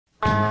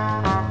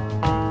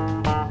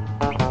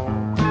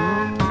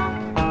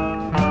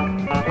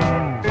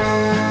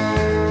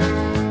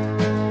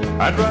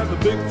I drive a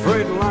big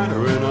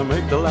Freightliner and I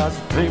make the last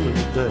payment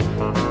today.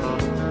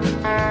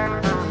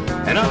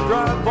 And I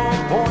drive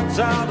all points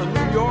out of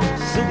New York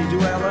City to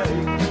L.A.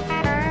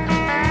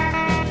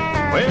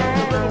 Well,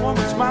 the little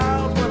woman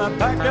smiles when I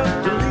pack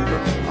up to leave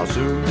her. I'll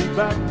soon be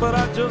back, but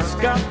I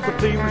just got the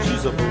fever.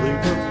 She's a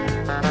believer.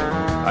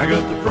 I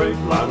got the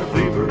Freightliner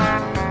fever.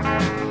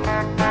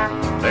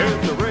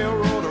 There's the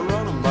railroad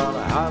running by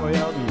the highway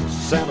out in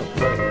Santa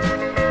Fe.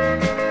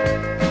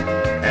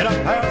 And I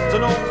passed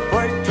an old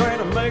freight train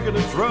making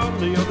its run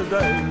the other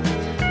day.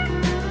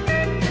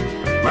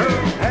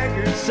 Merle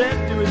Haggard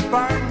said to his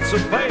fireman so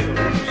pale,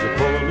 he's a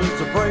pulling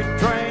this freight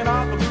train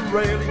off of the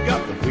rail. He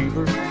got the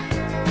fever.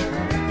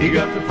 He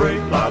got the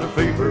Freightliner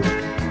fever.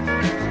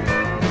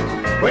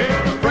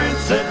 Well, my friend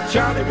said,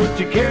 Charlie, what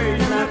you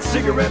carrying in that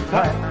cigarette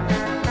pack?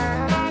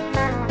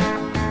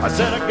 I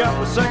said, I got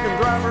my second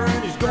driver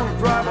and he's gonna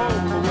drive all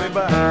the way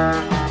back.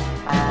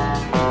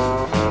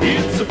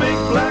 It's a big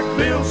black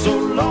bill so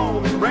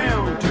long and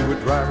round to a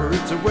driver.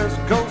 It's a West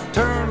Coast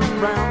turning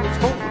round. It's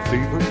full of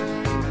fever.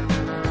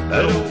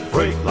 That old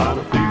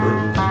Freightliner fever.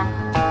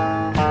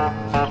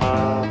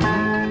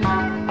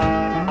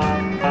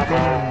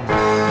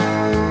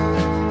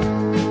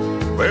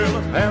 Well,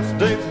 I passed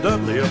Dave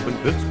Dudley up in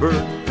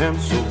Pittsburgh,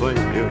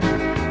 Pennsylvania.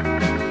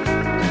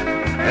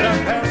 And I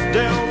passed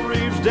Del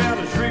Reeves down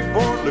in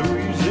Shreveport,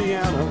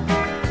 Louisiana.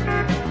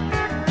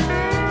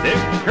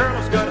 Dick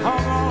Curtis got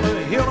hung on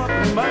a hill up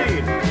in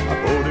Maine. I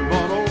pulled him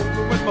on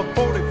over with my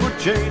 40-foot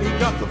chain. He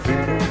got the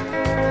fever.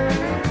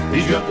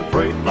 He's got the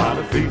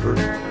Freightliner fever.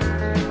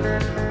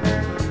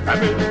 I've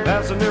been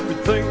passing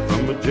everything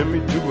from a Jimmy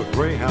to a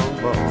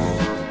Greyhound bus.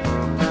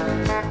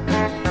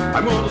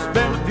 I'm gonna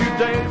spend a few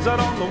days out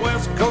on the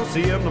West Coast,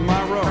 the end of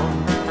my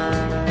run.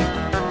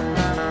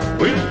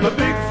 With my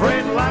big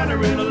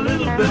Freightliner and a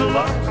little bit of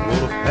luck,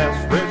 gonna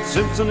pass Red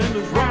Simpson in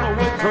his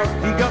runaway truck.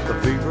 He got the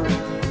fever.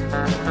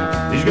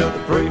 He's got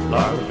the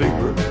Freightliner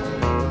fever.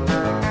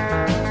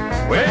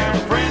 Well, a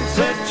friend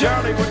said,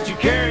 Charlie, what you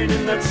carrying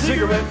in that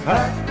cigarette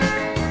pack?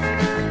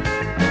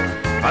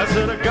 I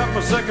said, I got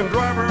my second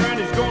driver and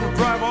he's gonna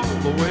drive all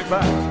the way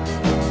back.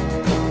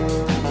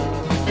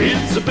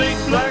 It's a big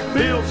black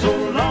bill so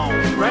long